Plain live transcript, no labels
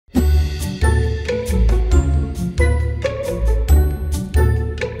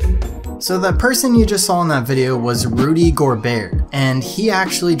So the person you just saw in that video was Rudy Gobert, and he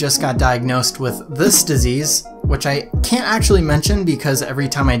actually just got diagnosed with this disease, which I can't actually mention because every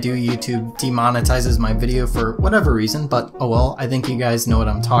time I do, YouTube demonetizes my video for whatever reason, but oh well, I think you guys know what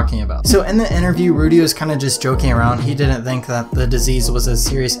I'm talking about. So in the interview, Rudy was kind of just joking around. He didn't think that the disease was as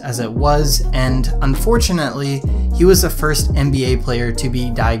serious as it was, and unfortunately, he was the first NBA player to be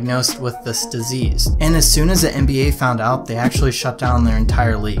diagnosed with this disease. And as soon as the NBA found out, they actually shut down their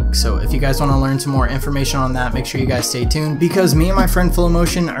entire league. So if you guys want to learn some more information on that, make sure you guys stay tuned, because me and my friend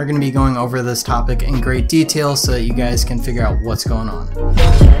Flowmotion are going to be going over this topic in great detail so that you guys can figure out what's going on.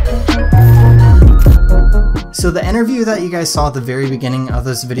 So the interview that you guys saw at the very beginning of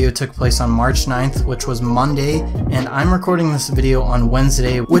this video took place on March 9th, which was Monday, and I'm recording this video on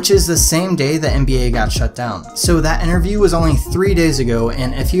Wednesday, which is the same day the NBA got shut down. So that interview was only 3 days ago,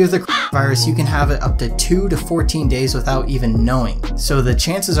 and if you have the virus, you can have it up to 2 to 14 days without even knowing. So the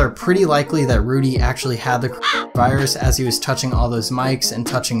chances are pretty likely that Rudy actually had the virus as he was touching all those mics and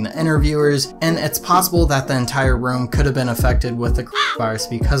touching the interviewers, and it's possible that the entire room could have been affected with the virus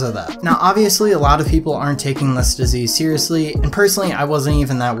because of that. Now obviously a lot of people aren't taking this disease seriously, and personally I wasn't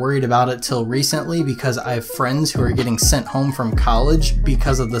even that worried about it till recently because I have friends who are getting sent home from college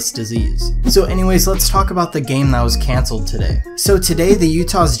because of this disease. So anyways, let's talk about the game that was canceled today. So today the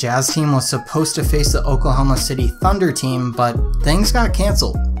Utah's Jazz team was supposed to face the Oklahoma City Thunder team, but things got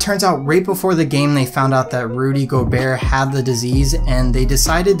canceled. Turns out right before the game they found out that Rudy Gobert had the disease, and they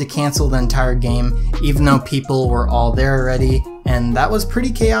decided to cancel the entire game even though people were all there already, and that was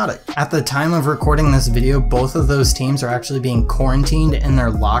pretty chaotic. At the time of recording this video, both of those teams are actually being quarantined in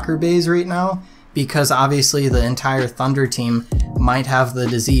their locker bays right now, because obviously the entire Thunder team might have the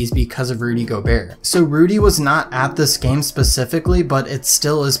disease because of Rudy Gobert. So Rudy was not at this game specifically, but it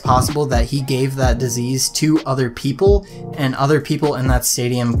still is possible that he gave that disease to other people, and other people in that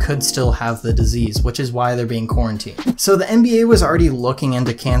stadium could still have the disease, which is why they're being quarantined. So the NBA was already looking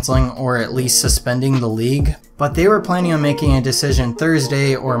into canceling or at least suspending the league, but they were planning on making a decision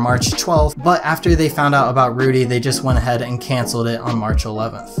Thursday or March 12th, but after they found out about Rudy, they just went ahead and canceled it on March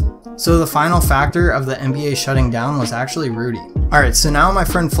 11th. So the final factor of the NBA shutting down was actually Rudy. Alright, so now my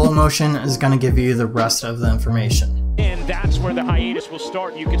friend Flowmotion is going to give you the rest of the information. And that's where the hiatus will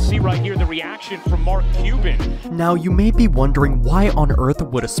start. You can see right here the reaction from Mark Cuban. Now, you may be wondering, why on earth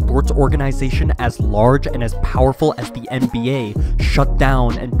would a sports organization as large and as powerful as the NBA shut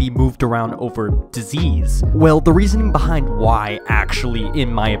down and be moved around over disease? Well, the reasoning behind why, actually,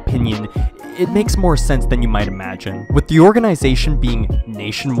 in my opinion, it makes more sense than you might imagine. With the organization being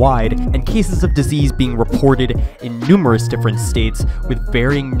nationwide and cases of disease being reported in numerous different states with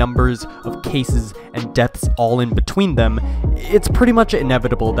varying numbers of cases and deaths all in between them, it's pretty much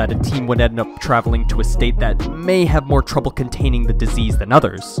inevitable that a team would end up traveling to a state that may have more trouble containing the disease than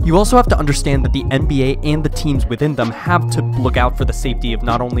others. You also have to understand that the NBA and the teams within them have to look out for the safety of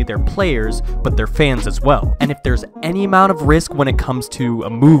not only their players, but their fans as well. And if there's any amount of risk when it comes to a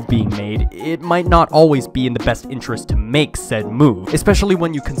move being made, it might not always be in the best interest to make said move, especially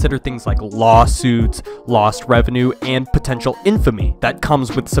when you consider things like lawsuits, lost revenue, and potential infamy that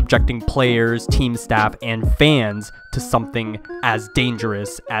comes with subjecting players, team staff, and fans to something as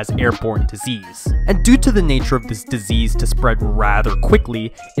dangerous as airborne disease. And due to the nature of this disease to spread rather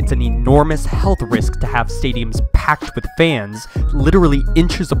quickly, it's an enormous health risk to have stadiums packed with fans, literally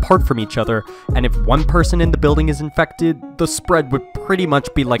inches apart from each other, and if one person in the building is infected, the spread would pretty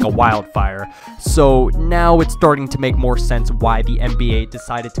much be like a wildfire. So now it's starting to make more sense why the NBA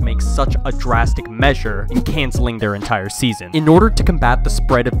decided to make such a drastic measure in canceling their entire season. In order to combat the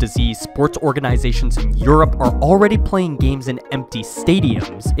spread of disease, sports organizations in Europe are already playing games in empty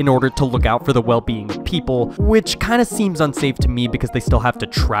stadiums in order to look out for the well-being of people, which kind of seems unsafe to me because they still have to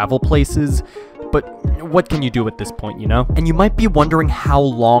travel places. But what can you do at this point, you know? And you might be wondering, how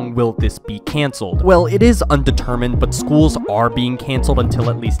long will this be canceled? Well, it is undetermined, but schools are being canceled until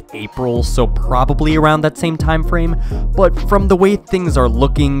at least April, so probably around that same time frame. But from the way things are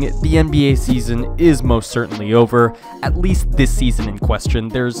looking, the NBA season is most certainly over, at least this season in question.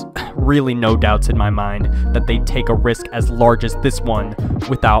 There's really no doubts in my mind that they'd take a risk as large as this one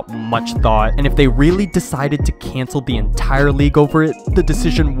without much thought, and if they really decided to cancel the entire league over it, the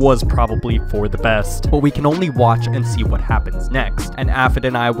decision was probably for the best. But we can only watch and see what happens next, and Affid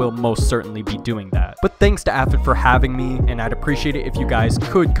and I will most certainly be doing that. But thanks to Affid for having me, and I'd appreciate it if you guys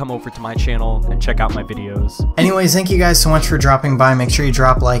could come over to my channel and check out my videos. Anyways, thank you guys so much for dropping by. Make sure you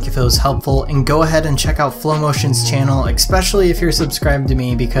drop a like if it was helpful, and go ahead and check out Flowmotion's channel, especially if you're subscribed to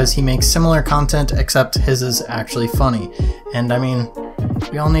me, because he makes similar content except his is actually funny. And I mean,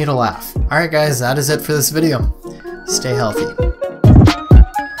 we all need a laugh. Alright guys, that is it for this video. Stay healthy.